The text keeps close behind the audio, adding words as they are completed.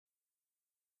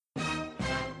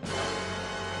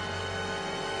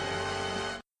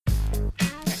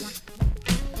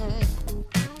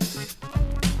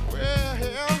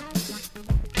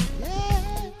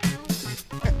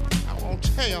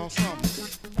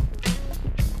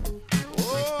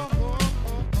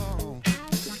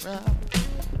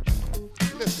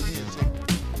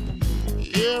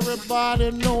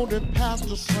Everybody know that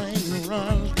Pastor Saint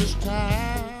runs this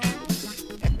town.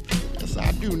 Yes,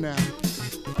 I do now.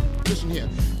 Listen here.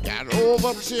 Got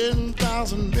over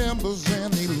 10,000 members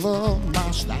and they love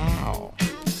my style.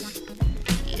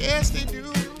 Yes, they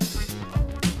do.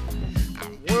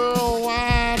 I'm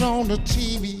worldwide on the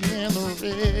TV and the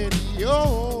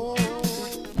radio.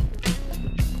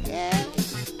 Yeah.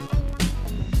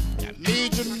 Got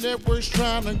major networks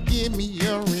trying to give me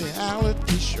a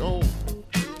reality show.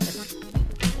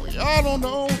 Well, y'all don't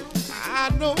know. I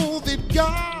know that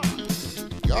God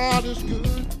is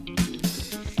good.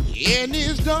 And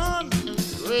He's done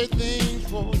great things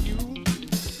for you.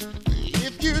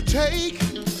 If you take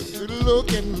a good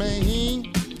look at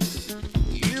me,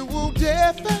 you will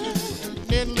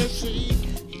definitely see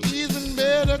He's been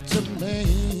better to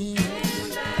me.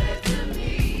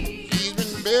 He's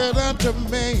been better to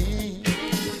me.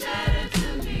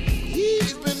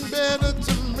 He's been better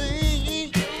to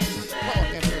me. Oh,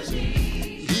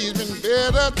 He's been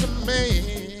better to me.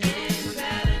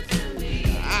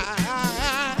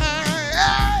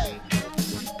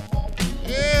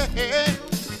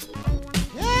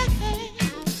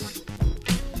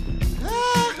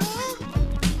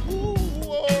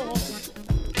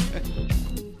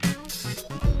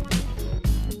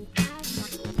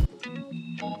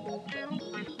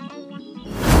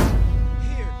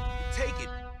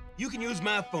 You can use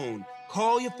my phone.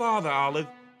 Call your father, Olive.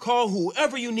 Call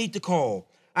whoever you need to call.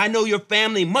 I know your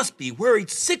family must be worried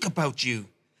sick about you.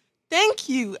 Thank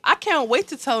you. I can't wait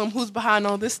to tell him who's behind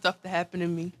all this stuff that happened to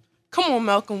me. Come on,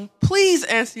 Malcolm. Please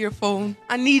answer your phone.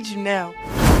 I need you now.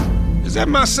 Is that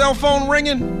my cell phone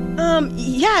ringing?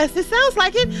 Yes, it sounds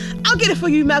like it. I'll get it for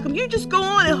you, Malcolm. You just go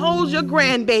on and hold your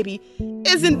grandbaby.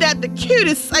 Isn't that the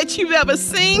cutest sight you've ever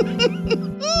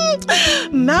seen?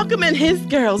 Malcolm and his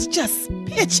girls just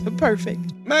picture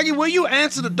perfect. Maggie, will you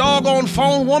answer the doggone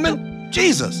phone, woman?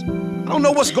 Jesus, I don't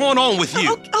know what's going on with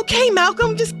you. Okay,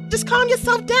 Malcolm, just calm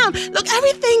yourself down. Look,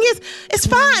 everything is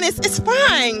fine. It's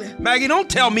fine. Maggie, don't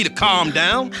tell me to calm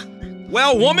down.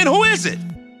 Well, woman, who is it?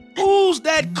 Who's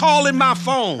that calling my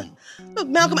phone? Look,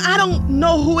 Malcolm, I don't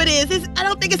know who it is. I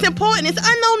don't think it's important. It's an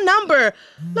unknown number.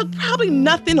 Look, probably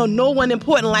nothing or no one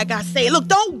important, like I say. Look,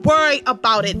 don't worry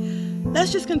about it.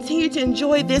 Let's just continue to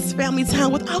enjoy this family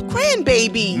time with our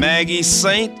grandbaby. Maggie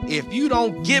Saint, if you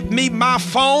don't give me my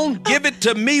phone, give it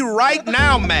to me right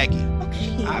now, Maggie.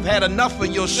 Okay. I've had enough of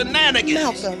your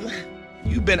shenanigans. Malcolm.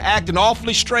 You've been acting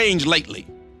awfully strange lately.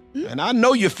 And I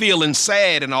know you're feeling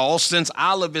sad and all since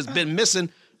Olive has been missing,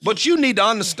 but you need to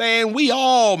understand we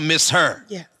all miss her.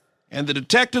 Yeah. And the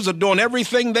detectives are doing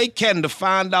everything they can to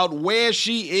find out where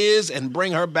she is and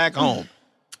bring her back home.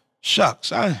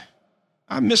 Shucks,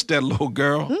 I miss that little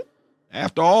girl.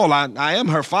 After all, I am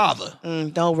her father.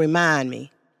 Don't remind me.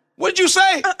 What did you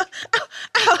say?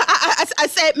 I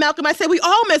said, Malcolm, I said we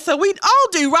all miss her. We all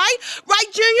do, right? Right,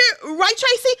 Junior? Right,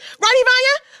 Tracy? Right,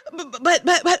 Ivania?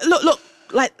 But look,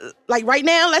 like right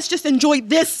now, let's just enjoy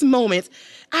this moment.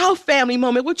 Our family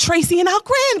moment with Tracy and our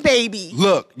grandbaby.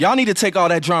 Look, y'all need to take all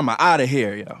that drama out of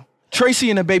here, yo. Tracy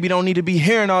and the baby don't need to be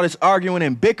hearing all this arguing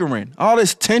and bickering, all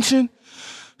this tension.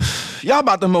 Y'all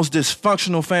about the most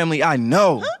dysfunctional family I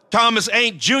know. Thomas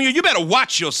Ain't Jr., you better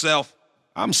watch yourself.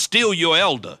 I'm still your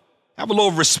elder. Have a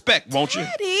little respect, won't you?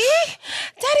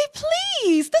 Daddy,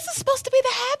 please. This is supposed to be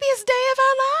the happiest day of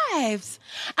our lives.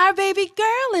 Our baby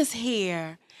girl is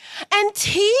here. And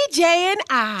TJ and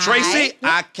I... Tracy,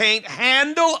 I can't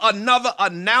handle another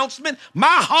announcement. My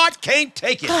heart can't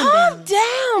take it. Calm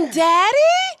down, Daddy.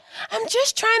 I'm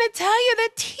just trying to tell you that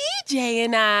TJ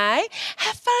and I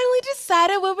have finally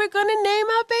decided what we're going to name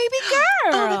our baby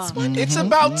girl. Oh, that's wonderful. It's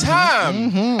about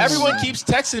time. Everyone keeps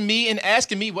texting me and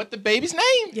asking me what the baby's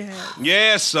name.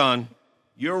 Yeah, son.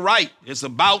 You're right. It's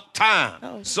about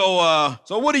time. So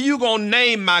what are you going to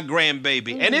name my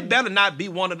grandbaby? And it better not be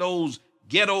one of those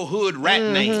ghetto hood rat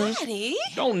names. Daddy?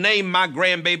 Don't name my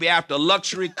grandbaby after a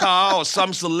luxury car or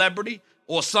some celebrity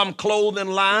or some clothing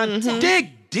line.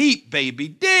 Dig deep, baby.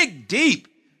 Dig deep.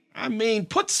 I mean,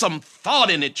 put some thought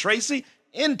in it, Tracy.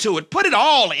 Into it. Put it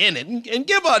all in it and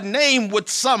give her a name with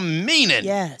some meaning.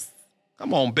 Yes.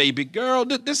 Come on, baby girl.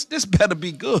 This better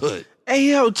be good.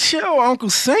 Hey, yo, chill, Uncle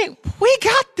Saint. We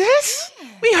got this.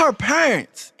 We her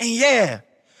parents. And yeah,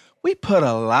 we put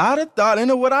a lot of thought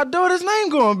into what our daughter's name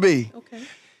gonna be. Okay.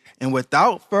 And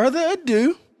without further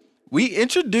ado, we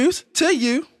introduce to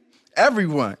you,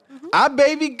 everyone, our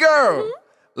baby girl,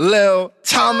 Lil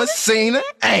Thomasina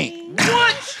Ain't.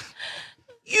 What?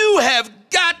 You have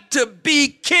got to be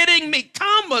kidding me.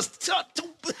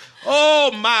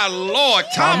 Oh, my Lord.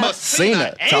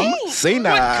 Thomasina Ain't? Thomasina.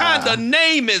 What kind of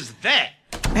name is that?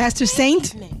 Pastor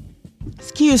Saint,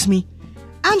 Excuse me.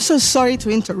 I'm so sorry to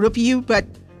interrupt you, but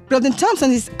Brother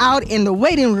Thompson is out in the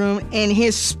waiting room and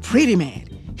he's pretty mad.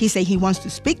 He said he wants to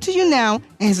speak to you now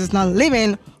and he's not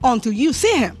leaving until you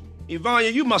see him.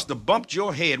 Ivania, you must have bumped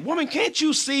your head. Woman, can't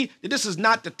you see that this is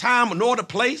not the time nor the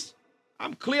place?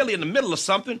 I'm clearly in the middle of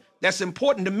something that's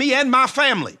important to me and my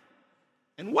family.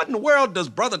 And what in the world does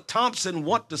Brother Thompson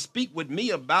want to speak with me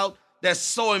about that's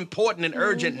so important and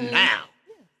urgent now?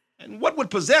 And what would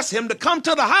possess him to come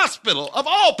to the hospital, of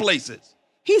all places?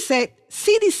 He said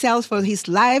CD sales for his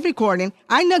live recording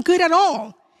are not good at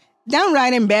all.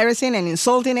 Downright embarrassing and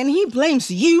insulting, and he blames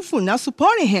you for not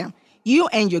supporting him. You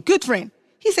and your good friend.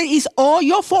 He said it's all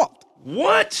your fault.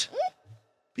 What?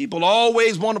 People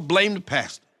always want to blame the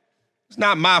pastor. It's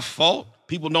not my fault.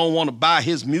 People don't want to buy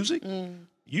his music.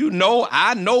 You know,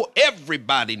 I know,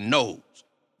 everybody knows.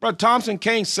 Brother Thompson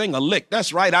can't sing a lick.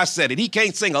 That's right, I said it. He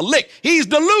can't sing a lick. He's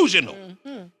delusional.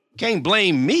 Can't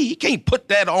blame me. He can't put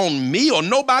that on me or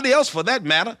nobody else for that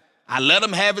matter. I let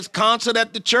him have his concert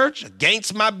at the church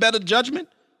against my better judgment.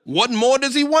 What more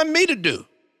does he want me to do?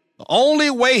 The only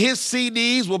way his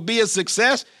CDs will be a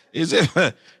success is if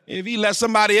he lets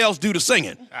somebody else do the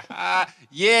singing.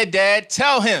 Yeah, Dad,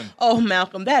 tell him. Oh,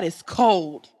 Malcolm, that is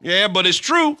cold. Yeah, but it's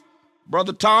true.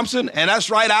 Brother Thompson, and that's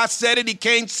right, I said it, he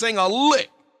can't sing a lick.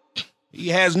 He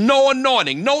has no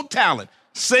anointing, no talent.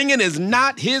 Singing is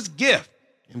not his gift.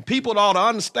 And people ought to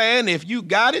understand if you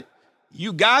got it,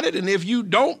 you got it, and if you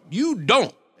don't, you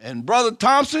don't. And Brother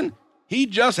Thompson, he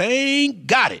just ain't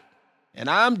got it. And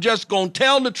I'm just gonna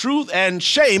tell the truth and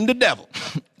shame the devil.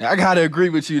 I gotta agree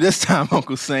with you this time,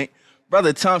 Uncle Saint.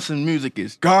 Brother Thompson's music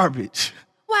is garbage.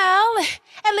 Well,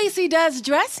 at least he does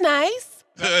dress nice.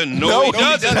 No,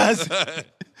 he doesn't.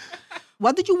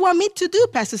 What do you want me to do,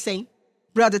 Pastor Saint?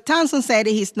 Brother Thompson said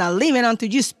that he's not leaving until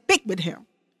you speak with him.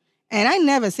 And I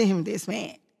never see him this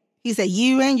mad. He said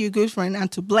you and your good friend are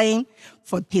to blame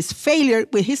for his failure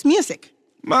with his music.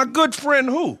 My good friend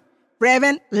who?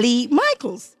 Reverend Lee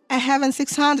Michaels at Heaven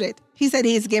 600. He said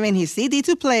he's given his CD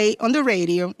to play on the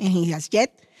radio and he has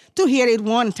yet to hear it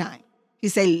one time. He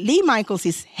said Lee Michaels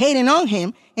is hating on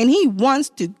him and he wants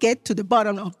to get to the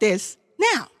bottom of this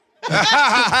now. He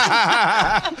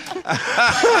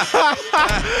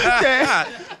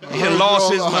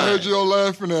lost his I heard mind. y'all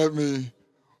laughing at me,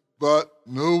 but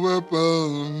no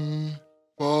weapon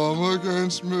formed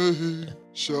against me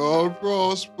shall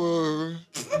prosper.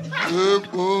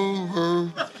 It won't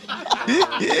hurt.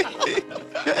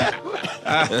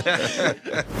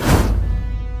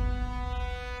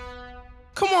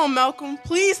 Come on, Malcolm.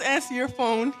 Please answer your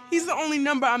phone. He's the only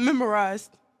number I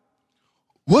memorized.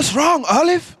 What's wrong,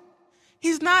 Olive?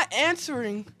 He's not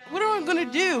answering. What am I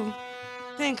gonna do?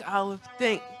 Think, Olive,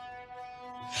 think.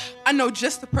 I know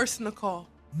just the person to call.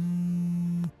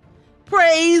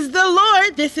 Praise the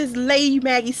Lord. This is Lady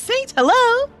Maggie Saint.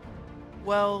 Hello.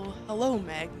 Well, hello,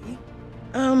 Maggie.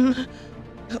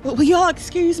 Will y'all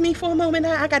excuse me for a moment?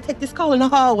 I gotta take this call in the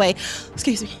hallway.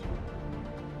 Excuse me.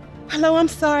 Hello, I'm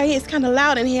sorry. It's kind of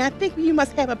loud in here. I think you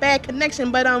must have a bad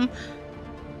connection, but who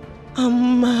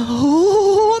am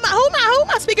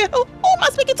I speaking? Who am I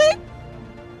speaking to?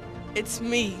 It's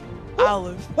me,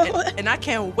 Olive. And I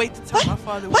can't wait to tell my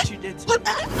father what you did to me.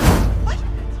 What?